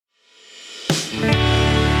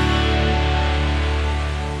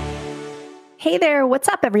Hey there, what's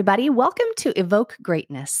up, everybody? Welcome to Evoke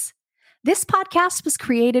Greatness. This podcast was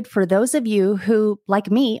created for those of you who,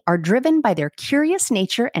 like me, are driven by their curious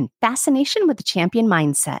nature and fascination with the champion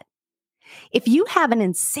mindset. If you have an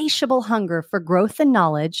insatiable hunger for growth and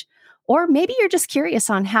knowledge, or maybe you're just curious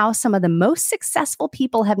on how some of the most successful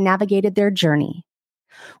people have navigated their journey,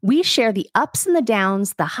 we share the ups and the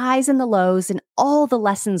downs, the highs and the lows, and all the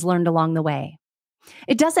lessons learned along the way.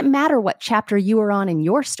 It doesn't matter what chapter you are on in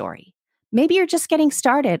your story. Maybe you're just getting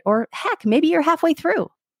started, or heck, maybe you're halfway through.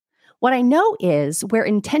 What I know is where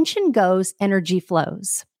intention goes, energy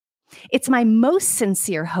flows. It's my most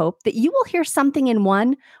sincere hope that you will hear something in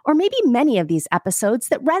one or maybe many of these episodes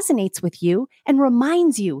that resonates with you and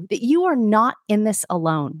reminds you that you are not in this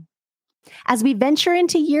alone. As we venture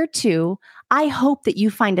into year 2, I hope that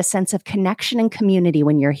you find a sense of connection and community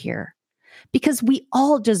when you're here, because we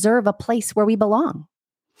all deserve a place where we belong.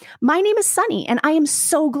 My name is Sunny, and I am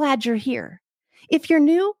so glad you're here. If you're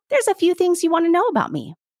new, there's a few things you want to know about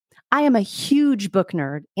me. I am a huge book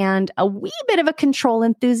nerd and a wee bit of a control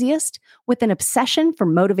enthusiast with an obsession for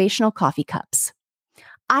motivational coffee cups.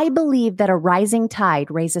 I believe that a rising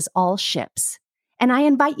tide raises all ships, and I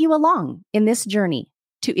invite you along in this journey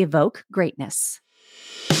to evoke greatness.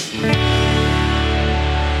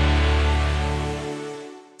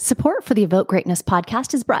 Support for the Evoke Greatness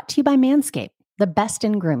podcast is brought to you by Manscaped, the best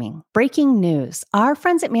in grooming. Breaking news. Our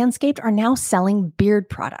friends at Manscaped are now selling beard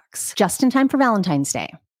products just in time for Valentine's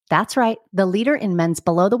Day. That's right. The leader in men's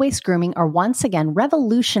below-the-waist grooming are once again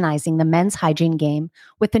revolutionizing the men's hygiene game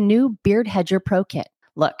with the new Beard Hedger Pro Kit.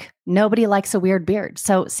 Look, nobody likes a weird beard,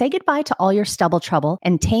 so say goodbye to all your stubble trouble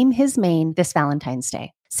and tame his mane this Valentine's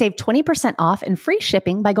Day. Save 20% off and free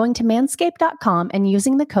shipping by going to manscaped.com and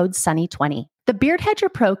using the code SUNNY20. The Beard Hedger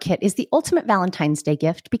Pro Kit is the ultimate Valentine's Day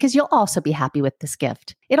gift because you'll also be happy with this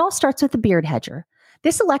gift. It all starts with the Beard Hedger.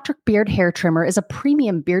 This electric beard hair trimmer is a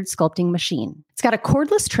premium beard sculpting machine. It's got a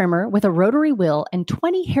cordless trimmer with a rotary wheel and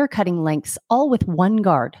 20 hair cutting lengths, all with one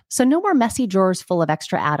guard. So no more messy drawers full of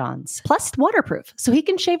extra add-ons. Plus, it's waterproof, so he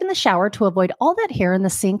can shave in the shower to avoid all that hair in the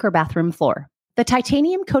sink or bathroom floor. The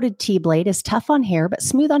titanium-coated T-blade is tough on hair but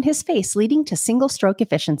smooth on his face, leading to single-stroke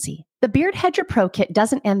efficiency. The Beard Hedger Pro Kit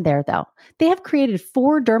doesn't end there, though. They have created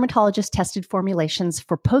 4 dermatologist-tested formulations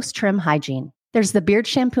for post-trim hygiene. There's the beard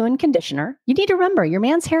shampoo and conditioner. You need to remember, your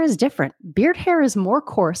man's hair is different. Beard hair is more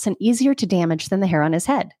coarse and easier to damage than the hair on his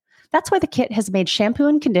head. That's why the kit has made shampoo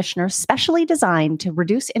and conditioner specially designed to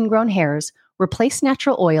reduce ingrown hairs, replace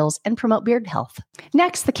natural oils, and promote beard health.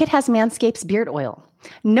 Next, the kit has Manscaped's beard oil.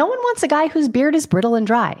 No one wants a guy whose beard is brittle and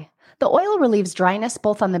dry. The oil relieves dryness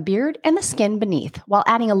both on the beard and the skin beneath, while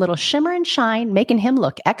adding a little shimmer and shine, making him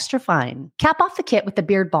look extra fine. Cap off the kit with the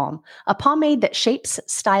Beard Balm, a pomade that shapes,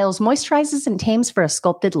 styles, moisturizes, and tames for a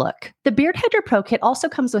sculpted look. The Beard Hedger Pro Kit also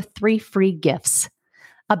comes with 3 free gifts: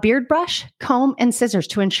 a beard brush, comb, and scissors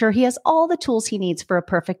to ensure he has all the tools he needs for a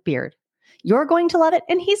perfect beard. You're going to love it,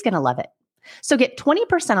 and he's going to love it. So get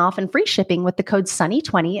 20% off and free shipping with the code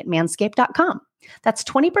SUNNY20 at manscaped.com. That's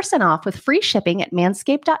 20% off with free shipping at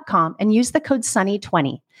manscaped.com and use the code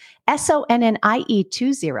SUNNY20,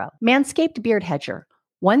 SONNIE20. Manscaped Beard Hedger.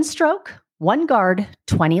 1 stroke, 1 guard,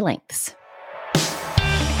 20 lengths.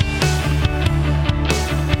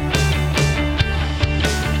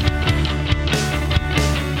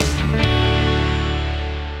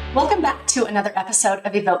 Welcome back to another episode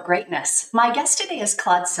of Evoke Greatness. My guest today is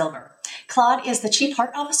Claude Silver. Claude is the Chief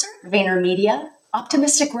Heart Officer at VaynerMedia,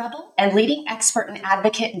 optimistic rebel, and leading expert and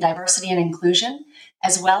advocate in diversity and inclusion,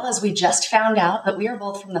 as well as we just found out that we are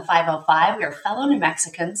both from the 505. We are fellow New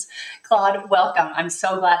Mexicans. Claude, welcome. I'm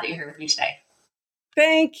so glad that you're here with me today.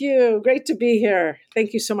 Thank you. Great to be here.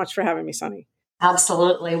 Thank you so much for having me, Sunny.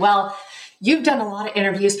 Absolutely. Well, you've done a lot of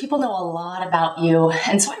interviews. People know a lot about you.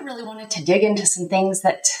 And so I really wanted to dig into some things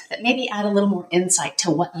that maybe add a little more insight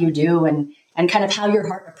to what you do and kind of how your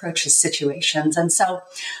heart approaches situations. And so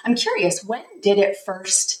I'm curious, when did it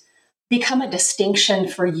first become a distinction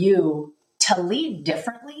for you to lead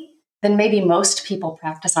differently than maybe most people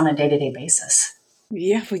practice on a day-to-day basis?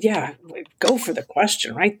 Yeah. Go for the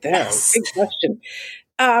question right there. Yes. Big question.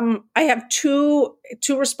 I have two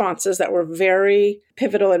responses that were very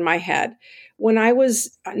pivotal in my head. When I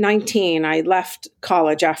was 19, I left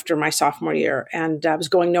college after my sophomore year, and I was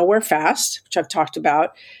going nowhere fast, which I've talked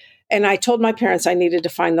about. And I told my parents I needed to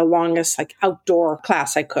find the longest outdoor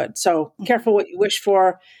class I could. So careful what you wish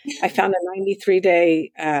for. I found a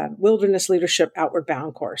 93-day wilderness leadership outward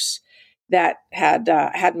bound course that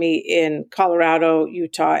had me in Colorado,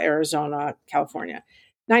 Utah, Arizona, California.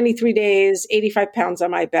 93 days, 85 pounds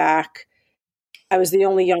on my back, I was the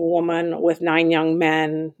only young woman with 9 young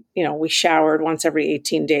men. We showered once every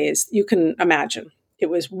 18 days. You can imagine. It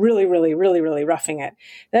was really, really, really, really roughing it.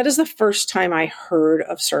 That is the first time I heard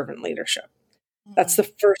of servant leadership. That's the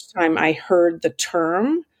first time I heard the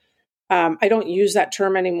term. I don't use that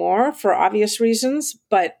term anymore for obvious reasons,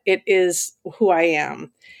 but it is who I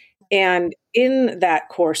am. And in that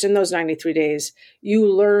course, in those 93 days, you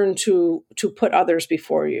learn to put others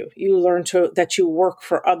before you. You learn that you work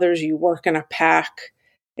for others. You work in a pack.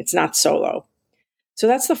 It's not solo. So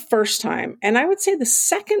that's the first time. And I would say the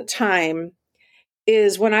second time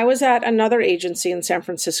is when I was at another agency in San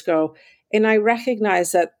Francisco, and I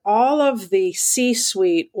recognized that all of the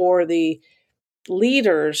C-suite or the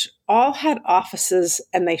leaders all had offices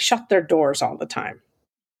and they shut their doors all the time.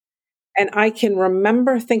 And I can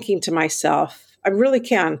remember thinking to myself, I really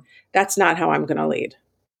can, that's not how I'm going to lead.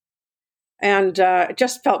 And it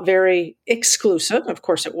just felt very exclusive. Of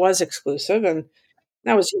course, it was exclusive. And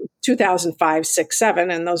that was 2005, 6,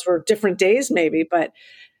 7. And those were different days maybe. But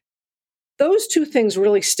those two things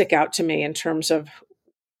really stick out to me in terms of,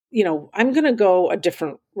 I'm going to go a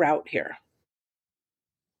different route here.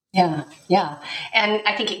 Yeah, yeah. And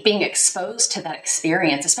I think being exposed to that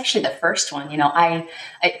experience, especially the first one,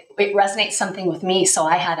 it resonates something with me. So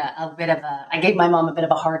I had I gave my mom a bit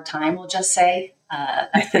of a hard time, we'll just say,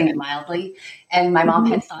 that's putting it mildly. And my mom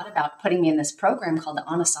had thought about putting me in this program called the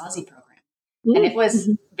Anasazi program. And it was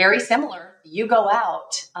very similar. You go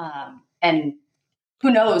out and who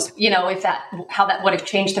knows, how that would have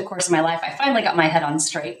changed the course of my life. I finally got my head on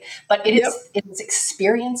straight, but it is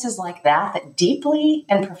experiences like that deeply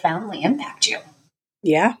and profoundly impact you.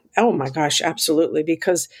 Yeah. Oh my gosh, absolutely.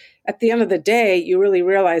 Because at the end of the day, you really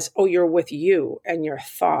realize, you're with you and your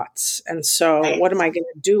thoughts. And so what am I going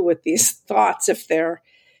to do with these thoughts if they're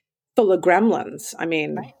full of gremlins? I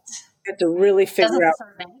mean, I had to really figure out.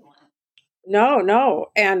 No.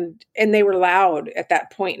 And they were loud at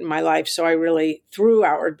that point in my life. So I really, through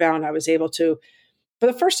Outward Bound, I was able to, for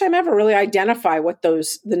the first time ever, really identify what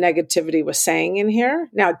the negativity was saying in here.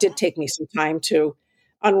 Now, it did take me some time to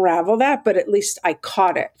unravel that, but at least I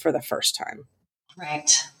caught it for the first time.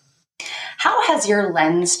 Right. How has your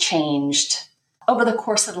lens changed over the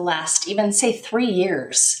course of the last, even say 3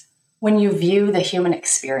 years, when you view the human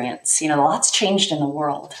experience? Lots changed in the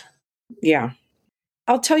world. Yeah.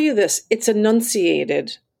 I'll tell you this, it's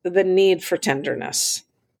enunciated the need for tenderness.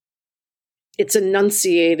 It's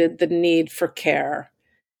enunciated the need for care.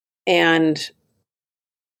 And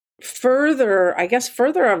further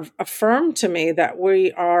affirmed to me that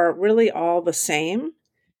we are really all the same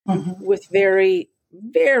with very,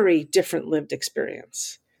 very different lived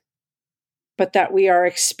experience. But that we are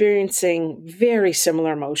experiencing very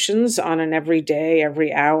similar emotions on an every day,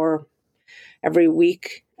 every hour, every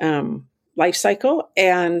week life cycle.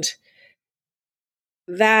 And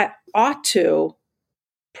that ought to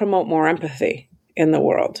promote more empathy in the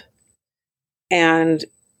world. And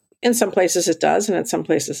in some places it does, and in some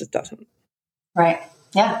places it doesn't. Right.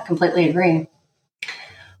 Yeah, completely agree.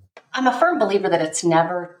 I'm a firm believer that it's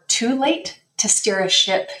never too late to steer a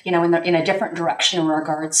ship, in a different direction in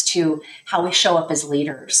regards to how we show up as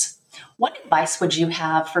leaders. What advice would you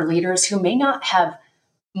have for leaders who may not have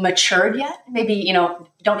matured yet? Maybe,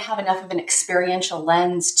 don't have enough of an experiential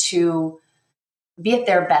lens to be at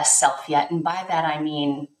their best self yet. And by that, I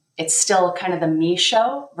mean, it's still kind of the me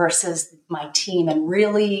show versus my team, and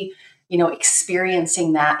really,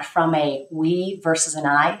 experiencing that from a we versus an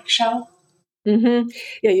I show. Mm-hmm.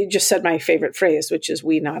 Yeah, you just said my favorite phrase, which is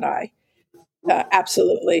we, not I.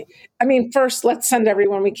 Absolutely. I mean, first, let's send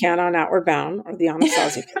everyone we can on Outward Bound or the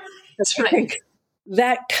Anasazi. That's right. I think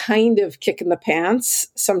that kind of kick in the pants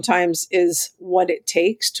sometimes is what it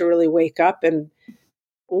takes to really wake up and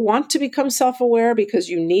want to become self-aware, because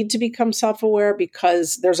you need to become self-aware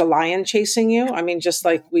because there's a lion chasing you. I mean, just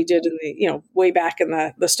like we did in the, way back in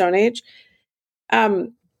the Stone Age.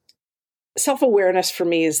 Self-awareness for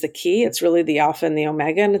me is the key. It's really the alpha and the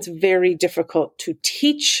omega, and it's very difficult to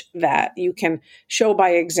teach that. You can show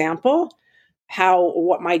by example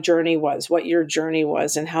what my journey was, what your journey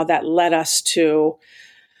was, and how that led us to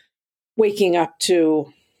waking up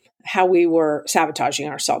to how we were sabotaging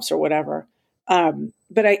ourselves or whatever.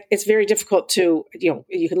 But it's very difficult to,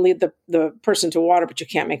 you can lead the person to water, but you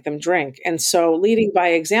can't make them drink. And so leading by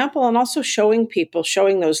example, and also showing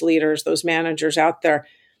those leaders, those managers out there,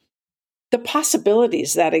 the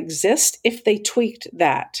possibilities that exist if they tweaked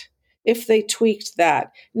that.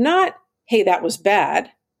 Not, hey, that was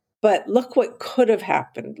bad, but look what could have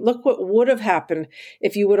happened. Look what would have happened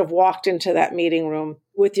if you would have walked into that meeting room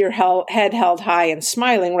with your head held high and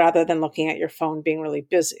smiling rather than looking at your phone being really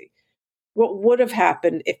busy. What would have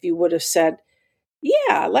happened if you would have said,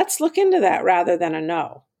 yeah, let's look into that rather than a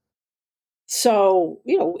no. So,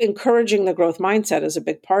 encouraging the growth mindset is a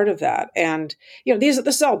big part of that. And, this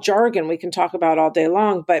is all jargon we can talk about all day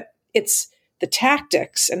long, but it's the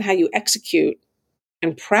tactics and how you execute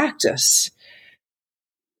and practice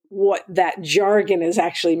what that jargon is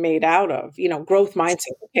actually made out of. Growth mindset.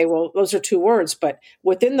 Okay, well, those are two words, but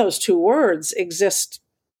within those two words exist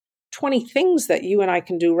 20 things that you and I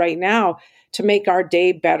can do right now to make our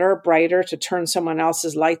day better, brighter, to turn someone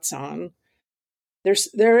else's lights on.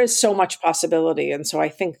 There is so much possibility. And so I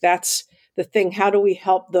think that's the thing. How do we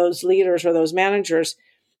help those leaders or those managers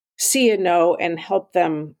see a no and help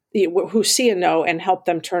them, who see a no and help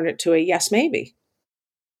them turn it to a yes, maybe?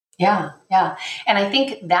 Yeah, yeah. And I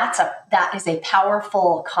think that is a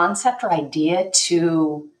powerful concept or idea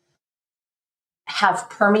to have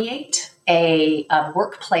permeate a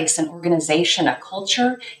workplace, an organization, a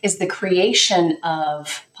culture, is the creation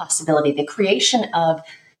of possibility, the creation of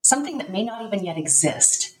something that may not even yet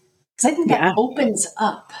exist. Because I think that opens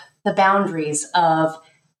up the boundaries of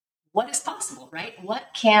what is possible, right? What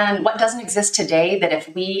doesn't exist today that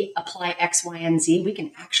if we apply X, Y, and Z, we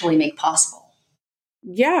can actually make possible.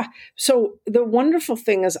 Yeah. So the wonderful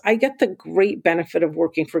thing is I get the great benefit of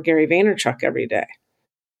working for Gary Vaynerchuk every day.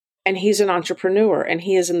 And he's an entrepreneur and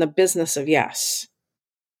he is in the business of yes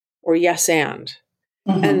or yes and.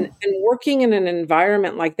 Mm-hmm. And working in an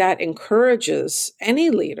environment like that encourages any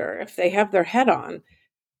leader, if they have their head on,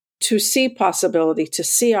 to see possibility, to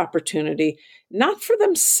see opportunity, not for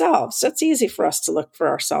themselves. That's easy for us to look for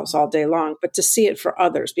ourselves all day long, but to see it for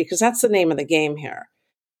others, because that's the name of the game here.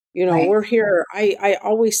 Right. We're here. I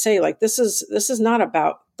always say, like, this is not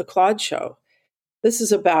about the Claude show. This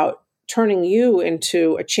is about turning you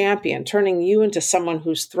into a champion, turning you into someone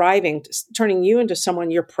who's thriving, turning you into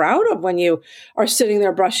someone you're proud of when you are sitting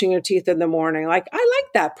there brushing your teeth in the morning. Like, I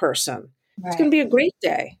like that person. Right. It's going to be a great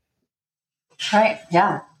day. Right.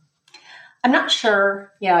 Yeah. I'm not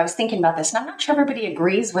sure, I was thinking about this, and I'm not sure everybody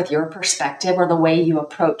agrees with your perspective or the way you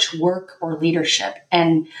approach work or leadership.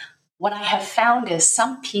 And what I have found is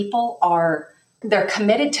some people they're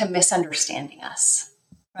committed to misunderstanding us.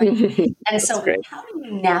 Right? And so great. How do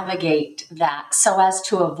you navigate that so as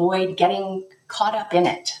to avoid getting caught up in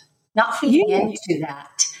it, not feeding into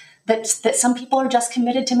that some people are just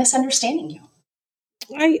committed to misunderstanding you?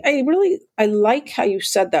 I like how you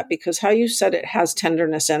said that, because how you said it has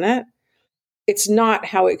tenderness in it. It's not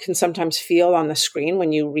how it can sometimes feel on the screen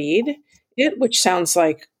when you read it, which sounds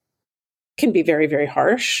like can be very, very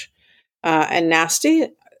harsh and nasty.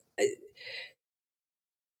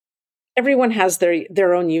 Everyone has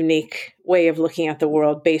their own unique way of looking at the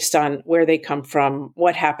world based on where they come from,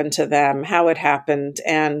 what happened to them, how it happened,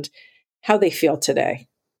 and how they feel today.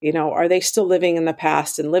 Are they still living in the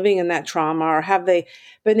past and living in that trauma, or have they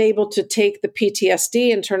been able to take the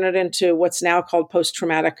PTSD and turn it into what's now called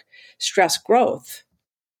post-traumatic stress growth,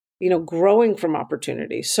 growing from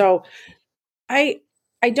opportunity? So I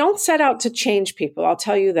don't set out to change people, I'll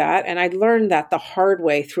tell you that. And I learned that the hard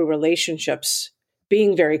way through relationships,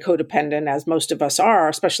 being very codependent, as most of us are,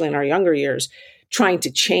 especially in our younger years, trying to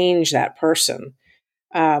change that person.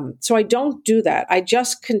 So I don't do that. I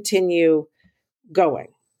just continue going.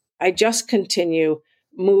 I just continue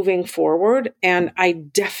moving forward. And I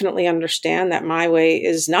definitely understand that my way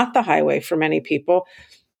is not the highway for many people,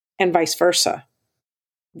 and vice versa.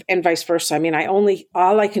 I mean,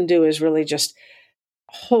 all I can do is really just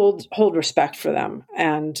hold respect for them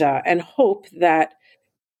and hope that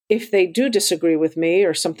if they do disagree with me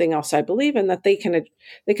or something else I believe in, that they can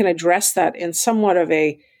address that in somewhat of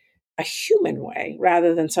a human way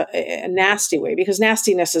rather than a nasty way, because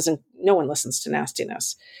nastiness no one listens to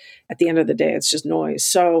nastiness. At the end of the day, it's just noise.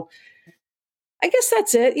 So I guess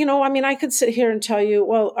that's it. I mean, I could sit here and tell you,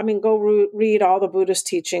 well, I mean, go read all the Buddhist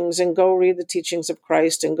teachings and go read the teachings of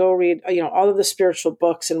Christ and go read, all of the spiritual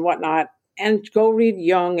books and whatnot, and go read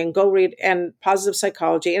Jung and go read and positive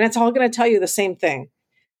psychology. And it's all going to tell you the same thing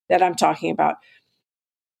that I'm talking about.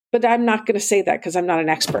 But I'm not going to say that because I'm not an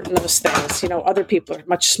expert in those things. Other people are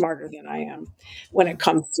much smarter than I am when it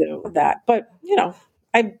comes to that. But,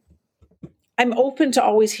 I'm open to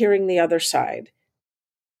always hearing the other side.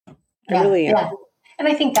 I really am. Yeah. And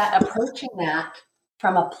I think that approaching that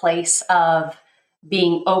from a place of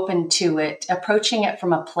being open to it, approaching it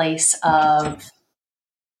from a place of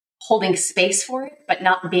holding space for it, but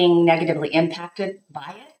not being negatively impacted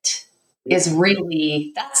by it is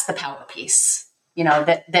really, that's the power piece,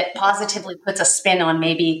 that positively puts a spin on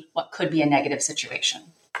maybe what could be a negative situation.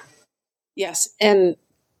 Yes. And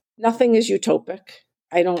nothing is utopic.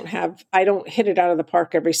 I don't hit it out of the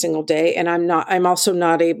park every single day. And I'm also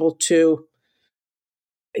not able to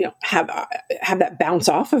have that bounce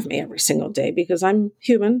off of me every single day, because I'm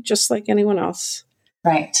human just like anyone else.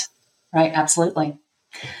 Right. Right. Absolutely.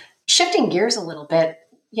 Shifting gears a little bit,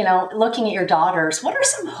 looking at your daughters, what are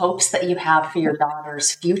some hopes that you have for your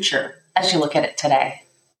daughter's future as you look at it today?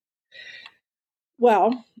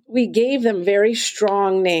 Well, we gave them very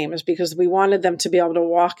strong names because we wanted them to be able to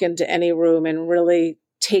walk into any room and really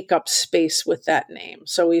take up space with that name.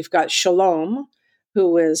 So we've got Shalom,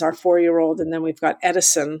 who is our 4-year-old, and then we've got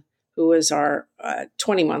Edison, who is our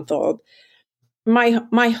 20-month-old.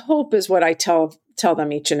 My hope is what I tell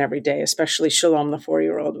them each and every day, especially Shalom, the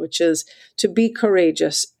 4-year-old, which is to be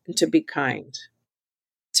courageous and to be kind,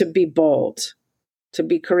 to be bold, to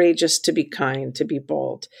be courageous, to be kind, to be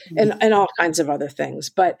bold, and all kinds of other things.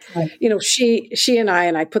 But, she and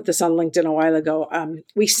I put this on LinkedIn a while ago,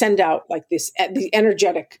 we send out like the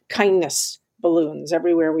energetic kindness balloons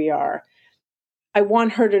everywhere we are. I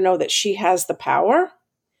want her to know that she has the power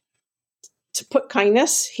to put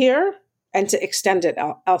kindness here and to extend it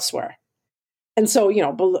elsewhere. And so,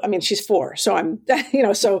 she's 4, so I'm,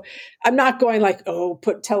 so I'm not going like,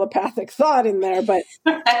 put telepathic thought in there, but,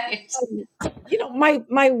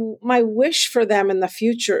 my wish for them in the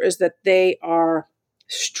future is that they are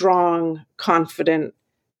strong, confident,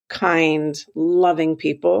 kind, loving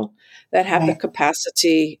people that have the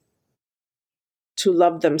capacity to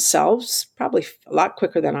love themselves, probably a lot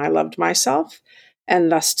quicker than I loved myself,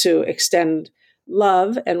 and thus to extend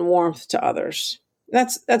love and warmth to others.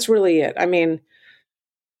 That's really it. I mean,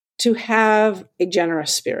 to have a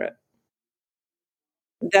generous spirit.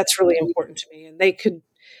 That's really important to me. And they could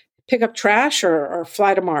pick up trash or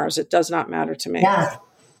fly to Mars. It does not matter to me. Yeah.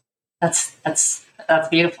 That's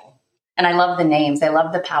beautiful. And I love the names. I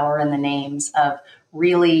love the power in the names of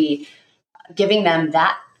really giving them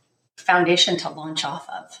that foundation to launch off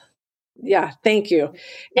of. Yeah. Thank you.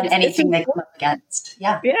 And anything they come up against.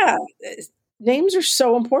 Yeah. Yeah. Names are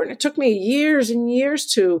so important. It took me years and years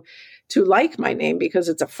to like my name because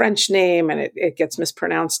it's a French name and it gets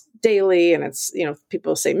mispronounced daily. And it's,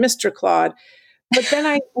 people say Mr. Claude, but then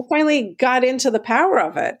I finally got into the power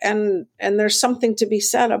of it. And there's something to be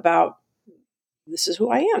said about, this is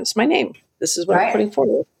who I am. It's my name. This is what I'm putting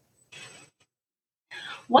forward.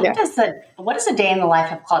 What does a day in the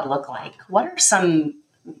life of Claude look like? What are some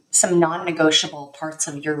non-negotiable parts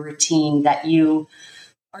of your routine that you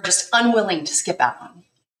are just unwilling to skip out on?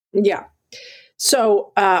 Yeah.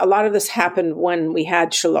 So a lot of this happened when we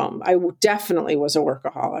had Shalom. I definitely was a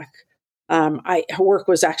workaholic. Work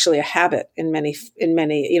was actually a habit in many,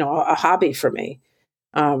 a hobby for me.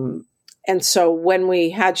 And so when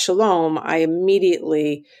we had Shalom, I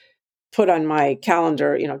immediately put on my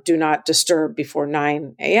calendar, do not disturb before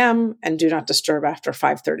 9 a.m. and do not disturb after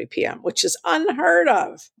 5:30 p.m., which is unheard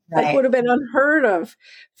of. Right. That would have been unheard of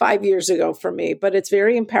 5 years ago for me, but it's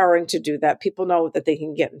very empowering to do that. People know that they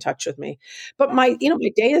can get in touch with me. But my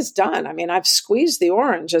day is done. I mean, I've squeezed the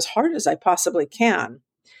orange as hard as I possibly can.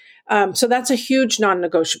 So that's a huge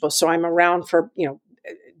non-negotiable. So I'm around for,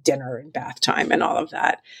 dinner and bath time and all of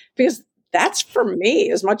that, because that's for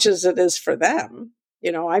me as much as it is for them.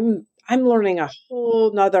 I'm learning a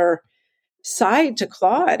whole nother side to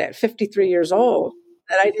Claude at 53 years old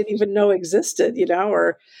that I didn't even know existed, the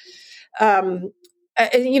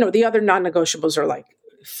other non-negotiables are like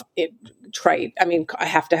trite. I mean, I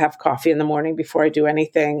have to have coffee in the morning before I do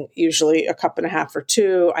anything, usually a cup and a half or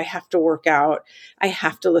 2. I have to work out. I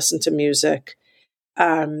have to listen to music.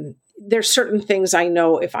 There's certain things I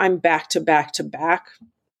know if I'm back to back to back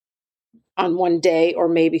on one day or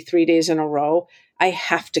maybe 3 days in a row, I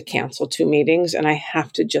have to cancel 2 meetings and I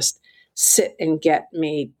have to just sit and get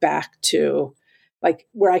me back to like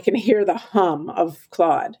where I can hear the hum of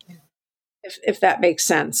Claude, if that makes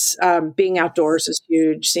sense. Being outdoors is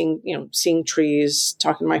huge, seeing trees,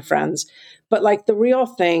 talking to my friends. But like the real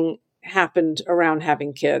thing happened around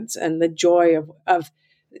having kids and the joy of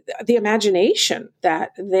the imagination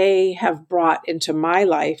that they have brought into my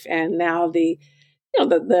life. And now the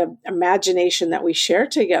imagination that we share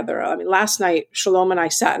together. I mean, last night, Shalom and I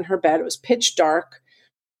sat in her bed. It was pitch dark.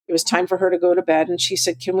 It was time for her to go to bed. And she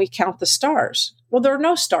said, "Can we count the stars?" Well, there are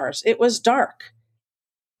no stars. It was dark,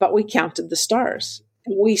 but we counted the stars.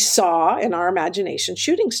 And we saw in our imagination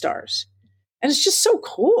shooting stars. And it's just so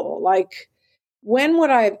cool. Like, when would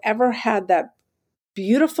I have ever had that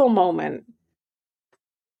beautiful moment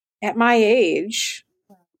at my age?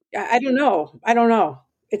 I don't know.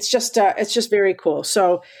 It's just very cool.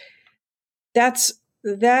 So that's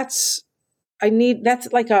like,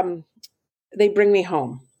 they bring me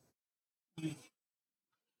home.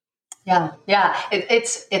 Yeah. Yeah.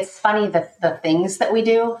 It's funny that the things that we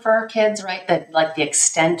do for our kids, right? That like the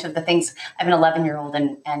extent of the things. I have an 11-year-old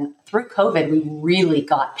and through COVID, we really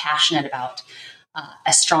got passionate about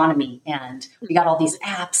astronomy, and we got all these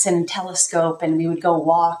apps and telescope, and we would go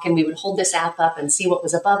walk and we would hold this app up and see what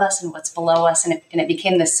was above us and what's below us. And it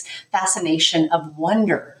became this fascination of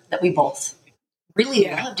wonder that we both really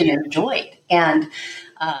loved and enjoyed. And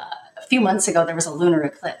a few months ago, there was a lunar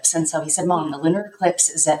eclipse. And so he said, Mom, the lunar eclipse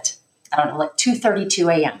is at, I don't know, like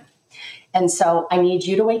 2:32 a.m. And so I need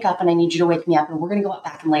you to wake up and I need you to wake me up and we're going to go out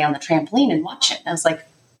back and lay on the trampoline and watch it. And I was like,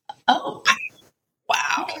 oh,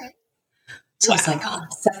 wow. Okay. So I was like, oh,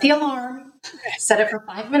 set the alarm, set it for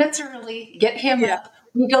 5 minutes early, get him up.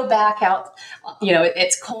 We go back out.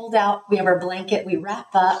 It's cold out. We have our blanket. We wrap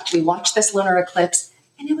up. We watch this lunar eclipse.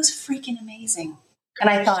 And it was freaking amazing. And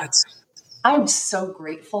I thought, I'm so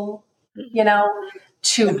grateful,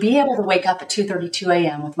 to be able to wake up at 2:32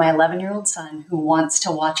 a.m. with my 11-year-old son who wants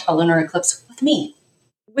to watch a lunar eclipse with me.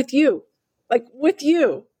 With you. Like with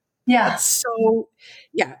you. Yeah. So,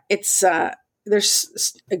 it's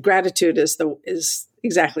there's gratitude is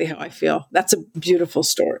exactly how I feel. That's a beautiful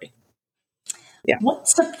story. Yeah.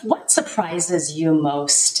 What surprises you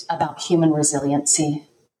most about human resiliency?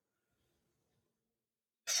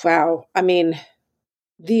 Wow. I mean,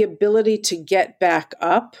 the ability to get back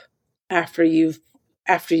up after you've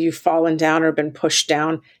fallen down or been pushed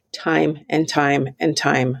down time and time and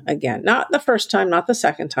time again. Not the first time, not the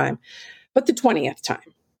second time, but the 20th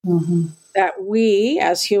time. Mm-hmm. That we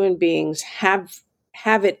as human beings have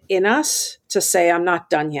it in us to say, I'm not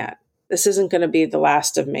done yet. This isn't going to be the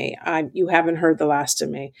last of me. You haven't heard the last of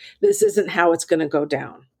me. This isn't how it's going to go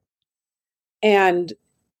down. And,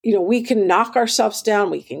 we can knock ourselves down.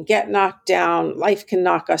 We can get knocked down. Life can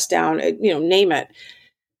knock us down, name it.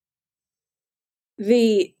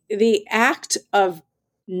 The act of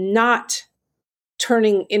not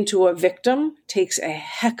turning into a victim takes a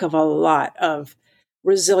heck of a lot of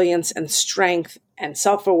resilience and strength and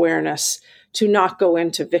self-awareness to not go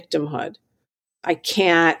into victimhood. I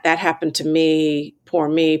can't, that happened to me, poor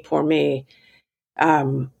me, poor me.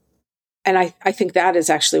 And I think that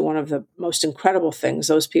is actually one of the most incredible things,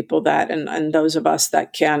 those people that, and those of us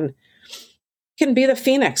that can be the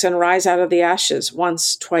phoenix and rise out of the ashes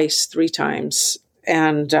once, twice, 3 times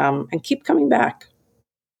and keep coming back.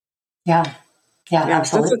 Yeah,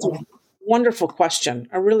 absolutely. That's a wonderful question,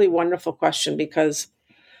 a really wonderful question, because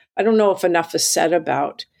I don't know if enough is said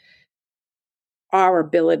about our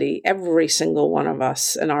ability, every single one of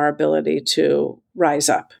us, and our ability to rise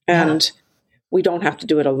up. And we don't have to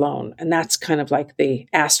do it alone. And that's kind of like the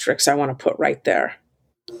asterisk I want to put right there.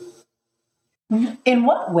 In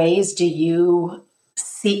what ways do you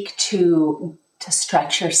seek to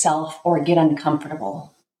stretch yourself or get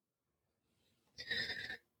uncomfortable?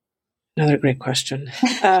 Another great question.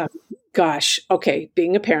 Gosh, okay.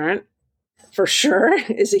 Being a parent for sure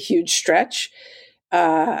is a huge stretch.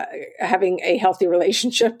 Having a healthy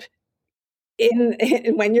relationship in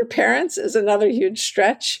when you're parents is another huge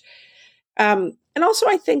stretch. And also,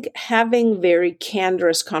 I think having very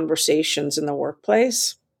candorous conversations in the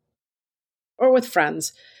workplace or with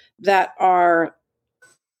friends that are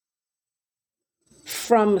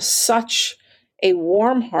from such a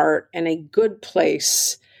warm heart and a good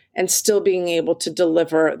place, and still being able to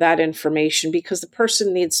deliver that information because the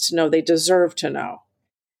person needs to know, they deserve to know.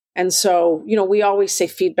 And so, we always say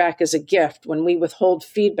feedback is a gift. When we withhold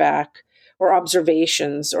feedback or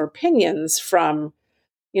observations or opinions from,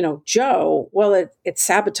 Joe, well, it's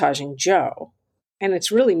sabotaging Joe, and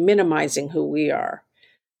it's really minimizing who we are.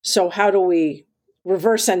 So how do we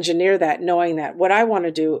reverse engineer that, knowing that what I want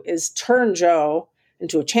to do is turn Joe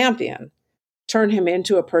into a champion, turn him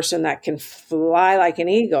into a person that can fly like an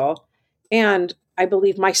eagle. And I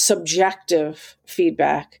believe my subjective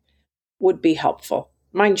feedback would be helpful.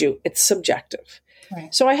 Mind you, it's subjective.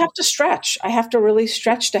 Right. So I have to stretch. I have to really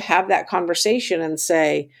stretch to have that conversation and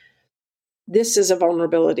say, this is a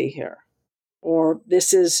vulnerability here. Or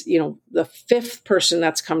this is, the 5th person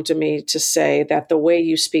that's come to me to say that the way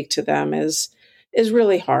you speak to them is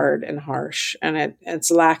really hard and harsh, and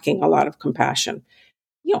it's lacking a lot of compassion.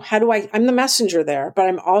 I'm the messenger there, but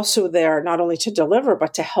I'm also there not only to deliver,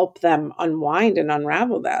 but to help them unwind and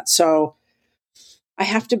unravel that. So I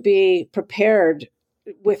have to be prepared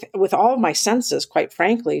with all of my senses, quite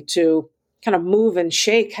frankly, to kind of move and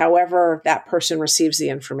shake however that person receives the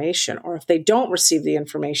information. Or if they don't receive the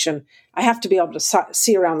information, I have to be able to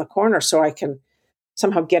see around the corner so I can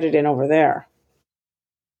somehow get it in over there.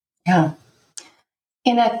 Yeah.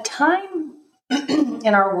 In a time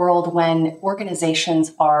in our world when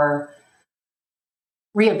organizations are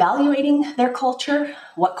reevaluating their culture,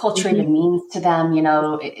 what culture even means to them.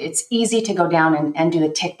 It's easy to go down and do the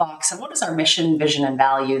tick box of what is our mission, vision, and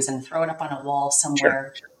values and throw it up on a wall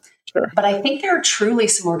somewhere. Sure. But I think there are truly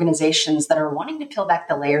some organizations that are wanting to peel back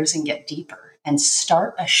the layers and get deeper and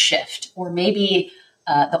start a shift. Or maybe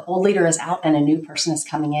the old leader is out and a new person is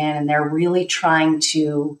coming in, and they're really trying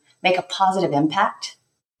to make a positive impact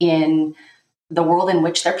in the world in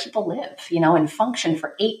which their people live, and function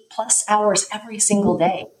for 8+ hours every single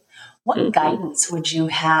day. What guidance would you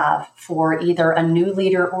have for either a new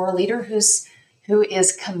leader or a leader who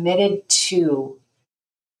is committed to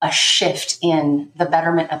a shift in the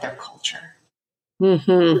betterment of their culture?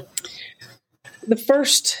 The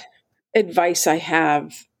first advice I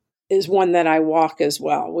have is one that I walk as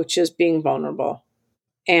well, which is being vulnerable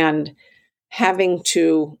and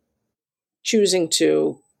choosing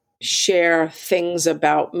to share things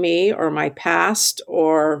about me or my past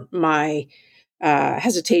or my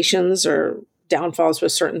hesitations or downfalls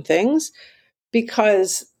with certain things,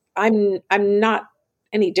 because I'm not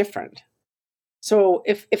any different. So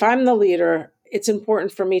if I'm the leader, it's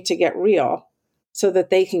important for me to get real so that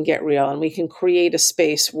they can get real and we can create a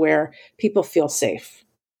space where people feel safe.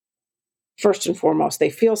 First and foremost, they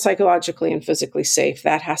feel psychologically and physically safe.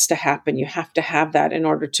 That has to happen. You have to have that in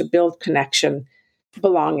order to build connection,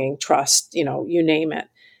 belonging, trust, you name it.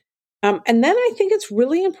 And then I think it's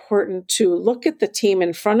really important to look at the team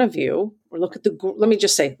in front of you, or look at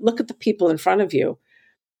the people in front of you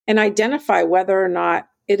and identify whether or not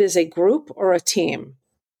it is a group or a team.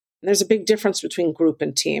 And there's a big difference between group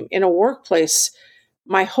and team. In a workplace,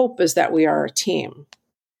 my hope is that we are a team.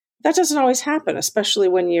 That doesn't always happen, especially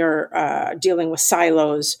when you're dealing with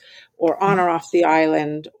silos or on or off the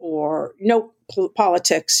island or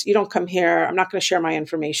politics. You don't come here. I'm not going to share my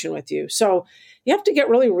information with you. So you have to get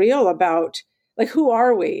really real about who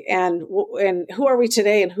are we and who are we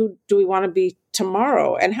today and who do we want to be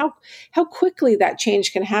tomorrow, and how quickly that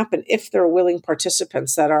change can happen if there are willing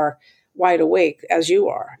participants that are wide awake as you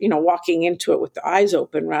are, walking into it with the eyes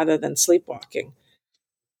open rather than sleepwalking.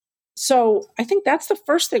 So I think that's the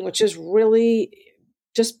first thing, which is really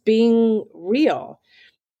just being real.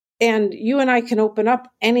 And you and I can open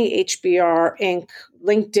up any HBR Inc.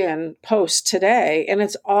 LinkedIn post today, and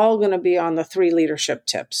it's all going to be on the 3 leadership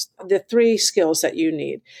tips, the 3 skills that you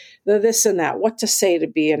need, the this and that, what to say to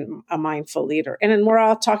be a mindful leader. And then we're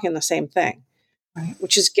all talking the same thing, right?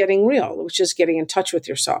 Which is getting real, which is getting in touch with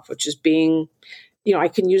yourself, which is being, I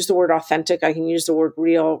can use the word authentic. I can use the word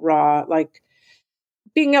real, raw,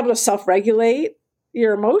 being able to self-regulate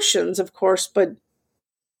your emotions, of course, but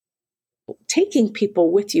taking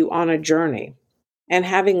people with you on a journey and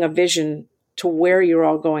having a vision to where you're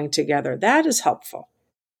all going together. That is helpful.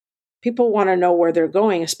 People want to know where they're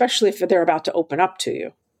going, especially if they're about to open up to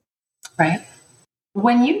you. Right.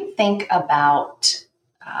 When you think about,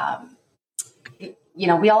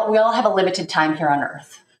 we all have a limited time here on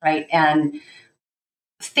Earth, right? And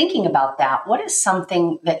thinking about that, what is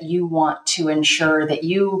something that you want to ensure that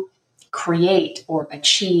you create or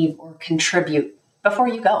achieve or contribute before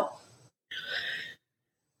you go?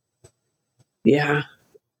 Yeah.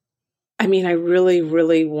 I really,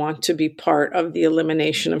 really want to be part of the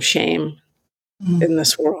elimination of shame in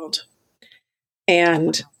this world.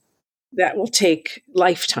 And that will take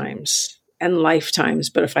lifetimes and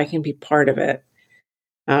lifetimes. But if I can be part of it,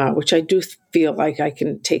 which I do feel like I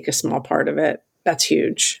can take a small part of it, that's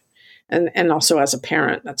huge. And also as a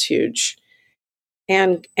parent, that's huge.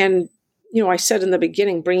 And I said in the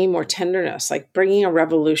beginning, bringing more tenderness, bringing a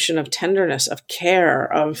revolution of tenderness, of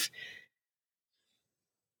care, of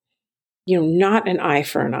not an eye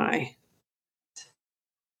for an eye.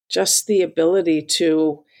 Just the ability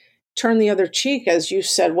to turn the other cheek, as you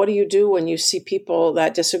said. What do you do when you see people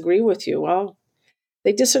that disagree with you? Well,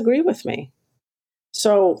 they disagree with me.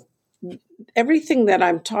 So everything that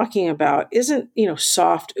I'm talking about isn't,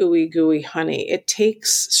 soft, ooey gooey honey. It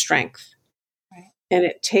takes strength. Right. And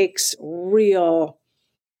it takes real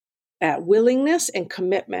willingness and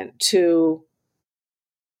commitment to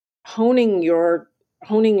honing your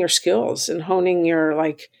skills and honing your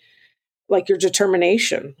your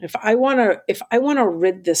determination. If I want to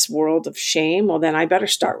rid this world of shame, well, then I better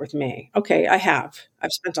start with me. Okay,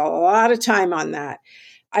 I've spent a lot of time on that.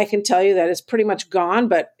 I can tell you that it's pretty much gone,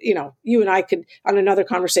 but you and I could, on another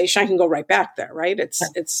conversation, I can go right back there, right?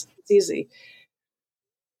 It's easy.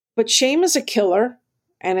 But shame is a killer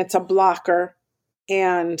and it's a blocker.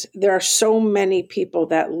 And there are so many people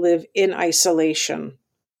that live in isolation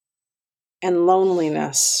and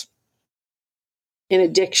loneliness, in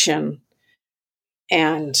addiction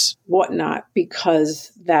and whatnot,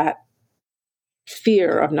 because that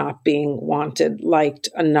fear of not being wanted, liked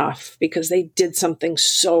enough because they did something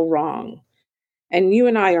so wrong. And you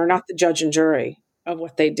and I are not the judge and jury of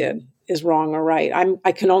what they did is wrong or right.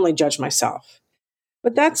 I can only judge myself.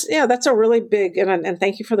 But that's a really big, and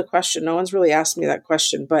thank you for the question. No one's really asked me that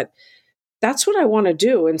question, but that's what I want to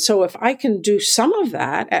do. And so if I can do some of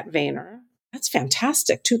that at Vayner, that's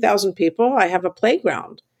fantastic. 2,000 people, I have a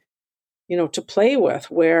playground, to play with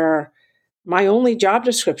where my only job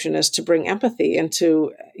description is to bring empathy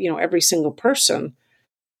into, every single person.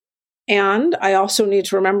 And I also need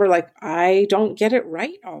to remember, I don't get it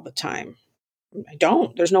right all the time. I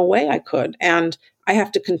don't. There's no way I could. And I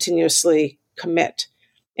have to continuously commit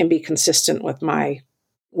and be consistent with my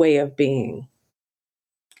way of being.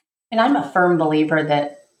 And I'm a firm believer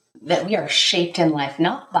that we are shaped in life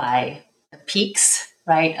not by the peaks,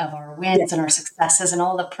 right, of our wins and our successes and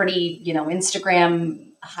all the pretty, Instagram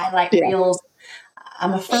highlight reels.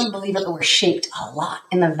 I'm a firm believer that we're shaped a lot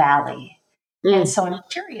in the valley. And so I'm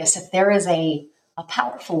curious if there is a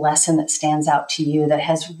powerful lesson that stands out to you that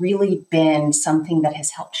has really been something that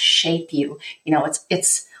has helped shape you.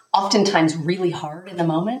 It's oftentimes really hard in the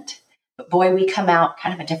moment, but boy, we come out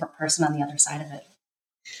kind of a different person on the other side of it.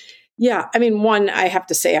 Yeah. I mean, one, I have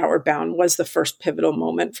to say Outward Bound was the first pivotal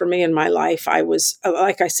moment for me in my life. I was,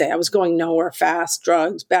 like I say, I was going nowhere fast,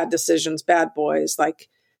 drugs, bad decisions, bad boys,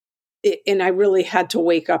 and I really had to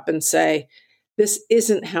wake up and say, this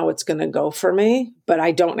isn't how it's going to go for me, but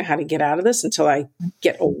I don't know how to get out of this until I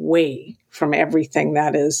get away from everything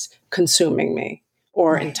that is consuming me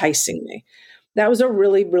or enticing me. That was a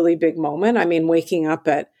really, really big moment. I mean, waking up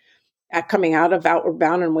at coming out of Outward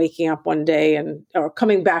Bound and waking up one day or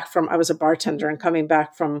coming back from, I was a bartender and coming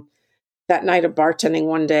back from that night of bartending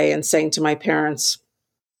one day and saying to my parents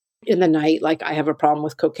in the night, I have a problem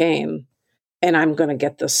with cocaine and I'm going to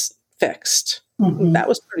get this fixed. Mm-hmm. That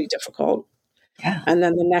was pretty difficult. Yeah. And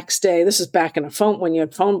then the next day, this is back in when you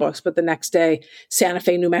had phone books, but the next day, Santa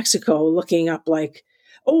Fe, New Mexico, looking up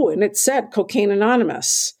and it said Cocaine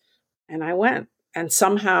Anonymous. And I went. And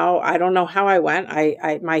somehow, I don't know how I went.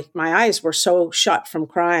 My eyes were so shut from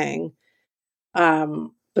crying.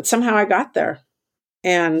 But somehow I got there.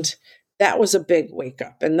 And that was a big wake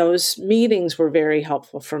up. And those meetings were very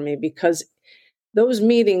helpful for me because those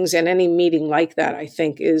meetings and any meeting like that, I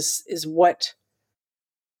think, is what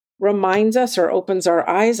reminds us or opens our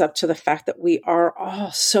eyes up to the fact that we are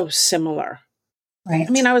all so similar. Right.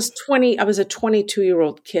 I mean, I was a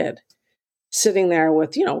 22-year-old kid sitting there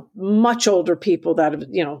with, much older people that,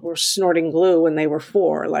 were snorting glue when they were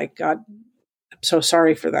 4. God, I'm so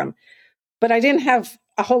sorry for them. But I didn't have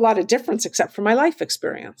a whole lot of difference except for my life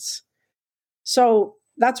experience. So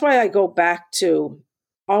that's why I go back to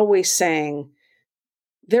always saying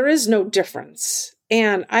there is no difference.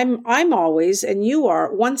 And I'm always, and you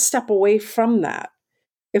are, one step away from that.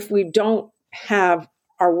 If we don't have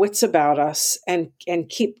our wits about us and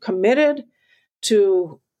keep committed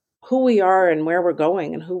to who we are and where we're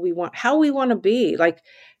going and how we want to be.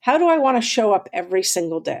 How do I want to show up every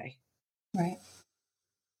single day? Right.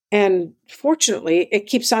 And fortunately, it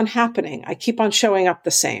keeps on happening. I keep on showing up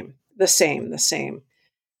the same.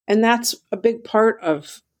 And that's a big part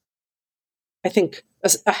of, I think,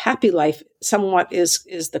 a happy life somewhat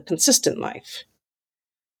is the consistent life,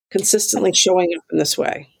 consistently showing up in this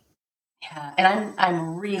way. Yeah, and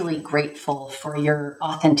I'm really grateful for your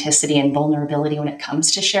authenticity and vulnerability when it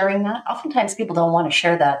comes to sharing that. Oftentimes people don't want to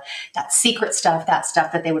share that secret stuff, that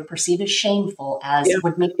stuff that they would perceive as shameful,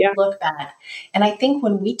 would make you look bad. And I think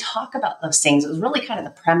when we talk about those things, it was really kind of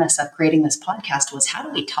the premise of creating this podcast was how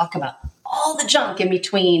do we talk about all the junk in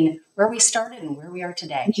between where we started and where we are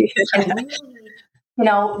today? Yeah. And really,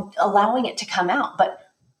 allowing it to come out, but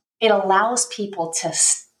it allows people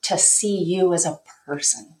to see you as a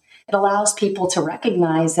person. It allows people to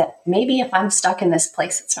recognize that maybe if I'm stuck in this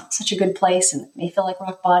place, it's not such a good place and it may feel like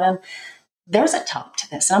rock bottom. There's a top to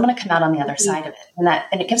this and I'm going to come out on the other side of it.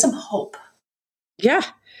 And it gives them hope. Yeah.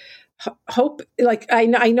 Hope.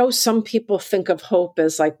 I know some people think of hope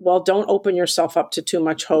as don't open yourself up to too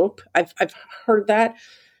much hope. I've heard that.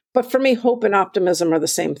 But for me, hope and optimism are the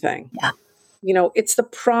same thing. Yeah. It's the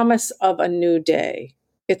promise of a new day.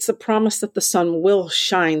 It's the promise that the sun will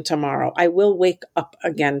shine tomorrow. I will wake up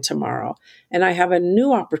again tomorrow. And I have a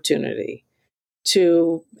new opportunity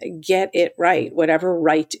to get it right, whatever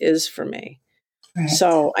right is for me. Right.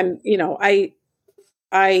 So I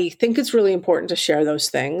think it's really important to share those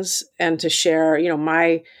things and to share,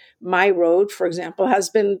 my road, for example, has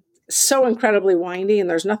been so incredibly windy and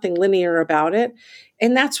there's nothing linear about it.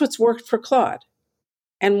 And that's what's worked for Claude.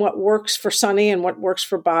 And what works for Sunny and what works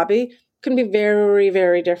for Bobby can be very,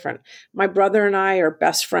 very different. My brother and I are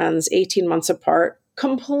best friends, 18 months apart,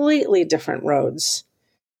 completely different roads.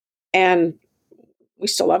 And we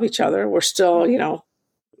still love each other. We're still,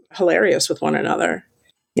 hilarious with one another.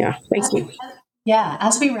 Yeah. Thank you. Yeah.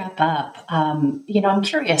 As we wrap up, I'm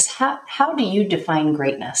curious, how do you define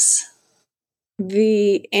greatness?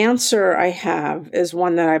 The answer I have is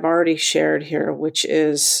one that I've already shared here, which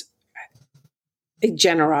is a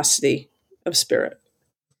generosity of spirit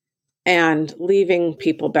and leaving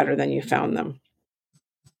people better than you found them.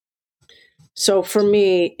 So for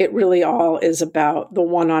me, it really all is about the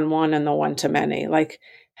one-on-one and the one-to-many. Like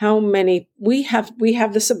how many we have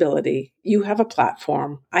this ability. You have a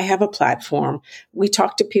platform. I have a platform. We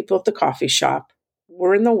talk to people at the coffee shop.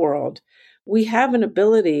 We're in the world. We have an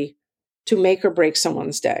ability to make or break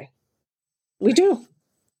someone's day. We do.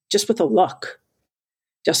 Just with a look,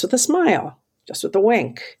 just with a smile, just with a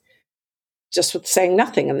wink, just with saying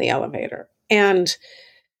nothing in the elevator. And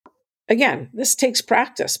again, this takes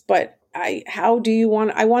practice, but I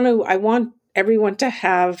want everyone to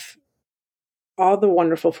have all the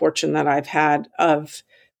wonderful fortune that I've had of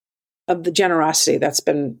the generosity that's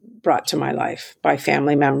been brought to my life by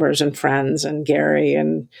family members and friends and Gary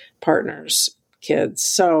and partners, kids.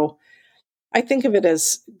 So I think of it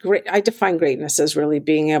as great. I define greatness as really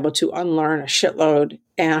being able to unlearn a shitload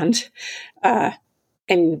and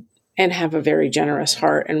have a very generous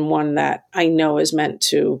heart, and one that I know is meant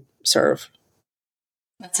to serve.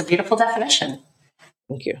 That's a beautiful definition.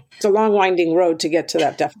 Thank you. It's a long, winding road to get to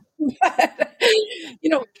that definition.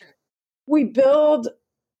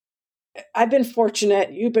 I've been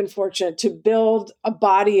fortunate, you've been fortunate to build a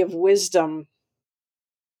body of wisdom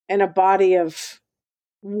and a body of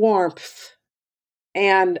warmth.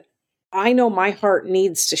 And I know my heart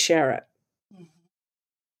needs to share it. Mm-hmm.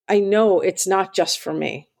 I know it's not just for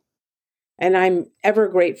me. And I'm ever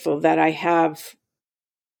grateful that I have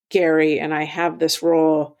Gary and I have this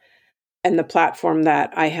role and the platform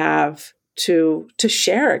that I have to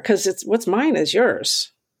share it, because it's what's mine is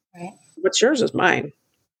yours. Right. What's yours is mine.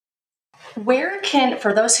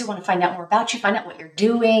 For those who want to find out more about you, find out what you're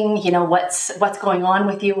doing, what's going on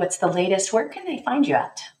with you, what's the latest, where can they find you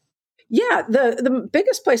at? Yeah, the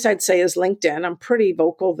biggest place I'd say is LinkedIn. I'm pretty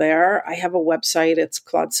vocal there. I have a website. It's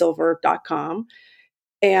claudesilver.com.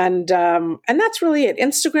 And that's really it.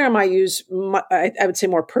 Instagram I use, I would say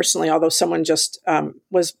more personally, although someone just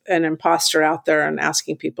was an imposter out there and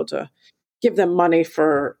asking people to give them money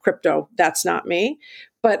for crypto. That's not me.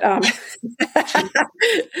 But I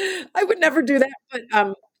would never do that. But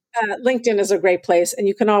LinkedIn is a great place. And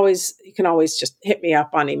you can always just hit me up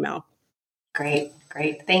on email. Great.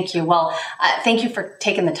 Thank you. Well, thank you for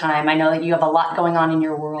taking the time. I know that you have a lot going on in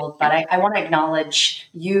your world, but I want to acknowledge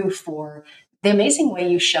you for the amazing way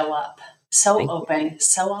you show up. So open,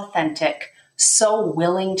 so authentic, so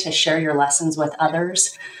willing to share your lessons with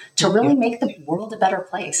others to really make the world a better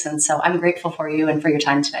place. And so I'm grateful for you and for your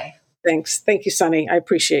time today. Thanks. Thank you, Sunny. I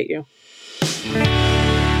appreciate you.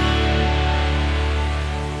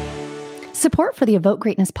 Support for the Evoke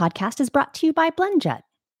Greatness podcast is brought to you by BlendJet.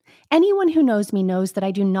 Anyone who knows me knows that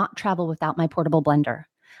I do not travel without my portable blender.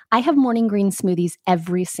 I have morning green smoothies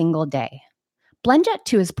every single day. BlendJet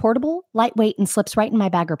 2 is portable, lightweight, and slips right in my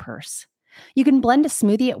bag or purse. You can blend a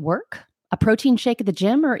smoothie at work, a protein shake at the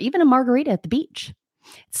gym, or even a margarita at the beach.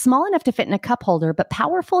 It's small enough to fit in a cup holder, but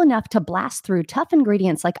powerful enough to blast through tough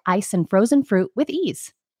ingredients like ice and frozen fruit with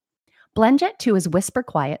ease. BlendJet 2 is whisper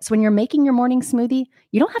quiet, so when you're making your morning smoothie,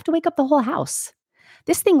 you don't have to wake up the whole house.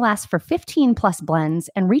 This thing lasts for 15 plus blends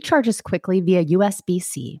and recharges quickly via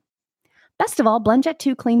USB-C. Best of all, BlendJet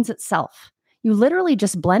 2 cleans itself. You literally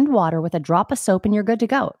just blend water with a drop of soap and you're good to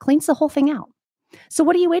go. It cleans the whole thing out. So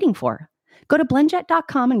what are you waiting for? Go to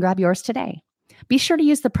blendjet.com and grab yours today. Be sure to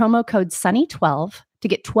use the promo code SUNNY12 to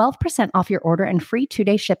get 12% off your order and free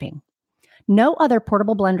 2-day shipping. No other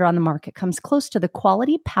portable blender on the market comes close to the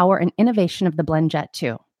quality, power, and innovation of the BlendJet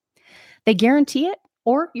 2. They guarantee it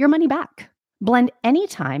or your money back. Blend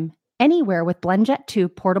anytime, anywhere with BlendJet 2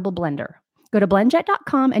 portable blender. Go to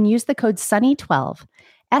blendjet.com and use the code SUNNY12,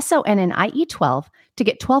 SONNIE12, to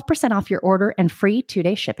get 12% off your order and free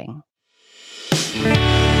 2-day shipping.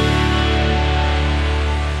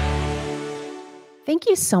 Thank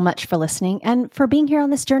you so much for listening and for being here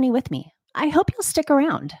on this journey with me. I hope you'll stick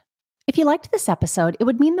around. If you liked this episode, it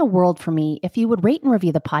would mean the world for me if you would rate and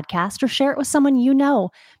review the podcast or share it with someone you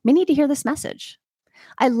know may need to hear this message.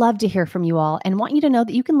 I love to hear from you all and want you to know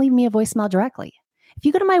that you can leave me a voicemail directly. If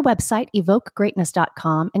you go to my website,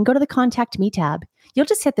 evokegreatness.com, and go to the Contact Me tab, you'll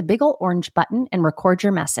just hit the big old orange button and record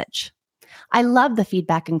your message. I love the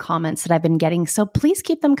feedback and comments that I've been getting, so please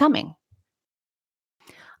keep them coming.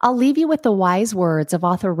 I'll leave you with the wise words of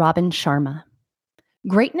author Robin Sharma.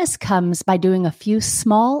 Greatness comes by doing a few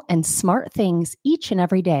small and smart things each and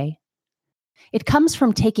every day. It comes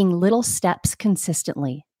from taking little steps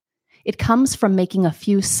consistently. It comes from making a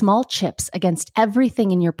few small chips against everything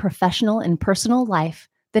in your professional and personal life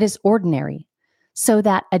that is ordinary, so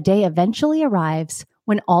that a day eventually arrives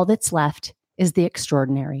when all that's left is the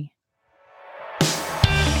extraordinary.